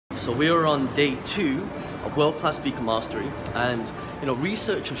So we are on day 2 of world-class speaker mastery, and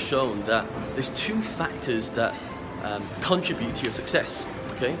research has shown that there's 2 factors that contribute to your success.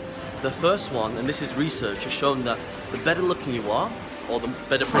 Okay, the first one, and this is research, has shown that the better looking you are, or the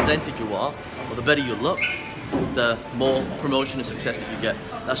better presented you are, or the better you look, the more promotion and success that you get.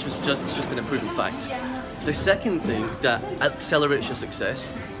 It's just been a proven fact. The second thing that accelerates your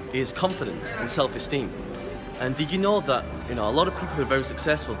success is confidence and self-esteem. And did you know that a lot of people who are very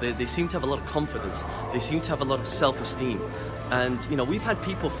successful, they seem to have a lot of confidence, they seem to have a lot of self-esteem. And we've had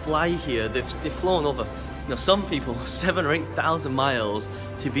people fly here, they've flown over, some people 7,000 or 8,000 miles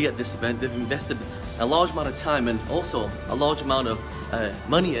to be at this event. They've invested a large amount of time and also a large amount of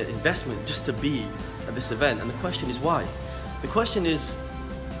money and investment just to be at this event. And the question is why? The question is,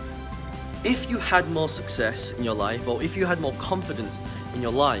 if you had more success in your life, or if you had more confidence in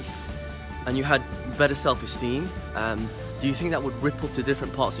your life, and you had better self-esteem, do you think that would ripple to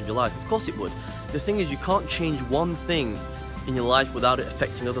different parts of your life? Of course it would. The thing is, you can't change one thing in your life without it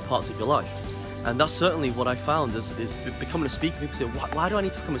affecting other parts of your life. And that's certainly what I found is becoming a speaker. People say, why do I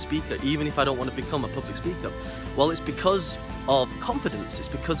need to become a speaker even if I don't want to become a public speaker? Well, it's because of confidence, it's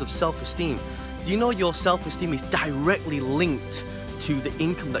because of self-esteem. Do you know your self-esteem is directly linked to the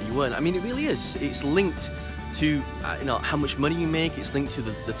income that you earn? I mean, it really is. It's linked to how much money you make. It's linked to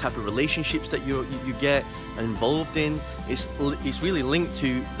the type of relationships that you get involved in. It's really linked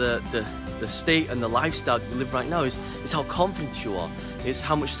to the state and the lifestyle you live right now. It's how confident you are. It's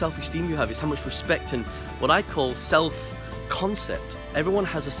how much self-esteem you have. It's how much respect and what I call self-concept. Everyone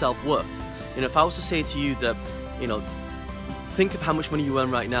has a self-worth. If I was to say to you that, think of how much money you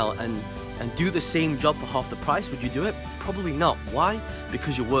earn right now and do the same job for half the price, would you do it? Probably not. Why?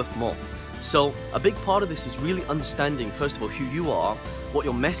 Because you're worth more. So a big part of this is really understanding, first of all, who you are, what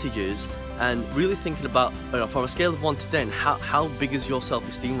your message is, and really thinking about, from a scale of 1 to 10, how big is your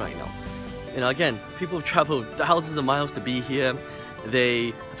self-esteem right now? Again, people have traveled thousands of miles to be here.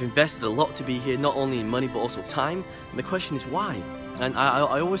 They have invested a lot to be here, not only in money, but also time. And the question is why? And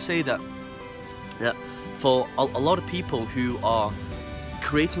I always say that for a lot of people who are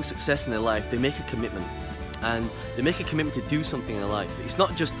creating success in their life, they make a commitment. And they make a commitment to do something in their life. It's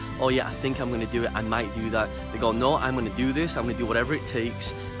not just, oh yeah, I think I'm going to do it, I might do that. They go, no, I'm going to do this, I'm going to do whatever it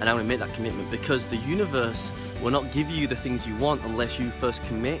takes, and I'm going to make that commitment, because the universe will not give you the things you want unless you first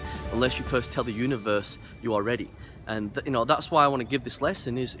commit, unless you first tell the universe you are ready. And that's why I want to give this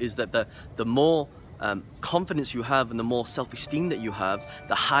lesson, is that the more confidence you have and the more self-esteem that you have,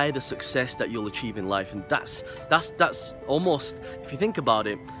 the higher the success that you'll achieve in life. And that's almost, if you think about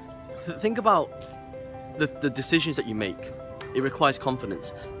it, think about the decisions that you make. It requires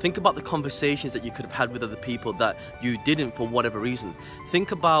confidence. Think about the conversations that you could have had with other people that you didn't for whatever reason.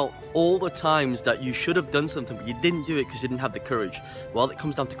 Think about all the times that you should have done something but you didn't do it because you didn't have the courage. Well, it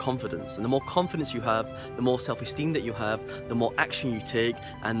comes down to confidence. And the more confidence you have, the more self-esteem that you have, the more action you take,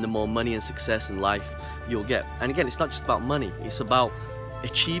 and the more money and success in life you'll get. And again, it's not just about money. It's about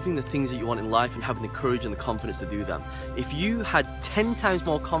achieving the things that you want in life and having the courage and the confidence to do them. If you had 10 times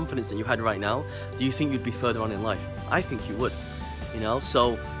more confidence than you had right now, do you think you'd be further on in life? I think you would.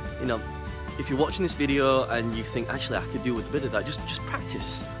 So if you're watching this video and you think, actually I could do with a bit of that, just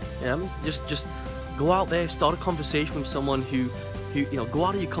practice. Just go out there, start a conversation with someone who go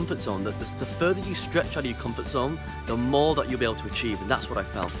out of your comfort zone. The further you stretch out of your comfort zone, the more that you'll be able to achieve, and that's what I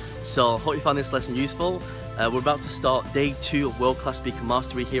found. So I hope you found this lesson useful. We're about to start day 2 of world-class speaker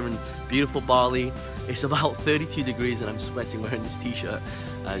mastery here in beautiful Bali. It's about 32 degrees and I'm sweating wearing this t-shirt.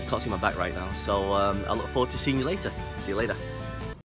 You can't see my back right now. So I look forward to seeing you later. See you later.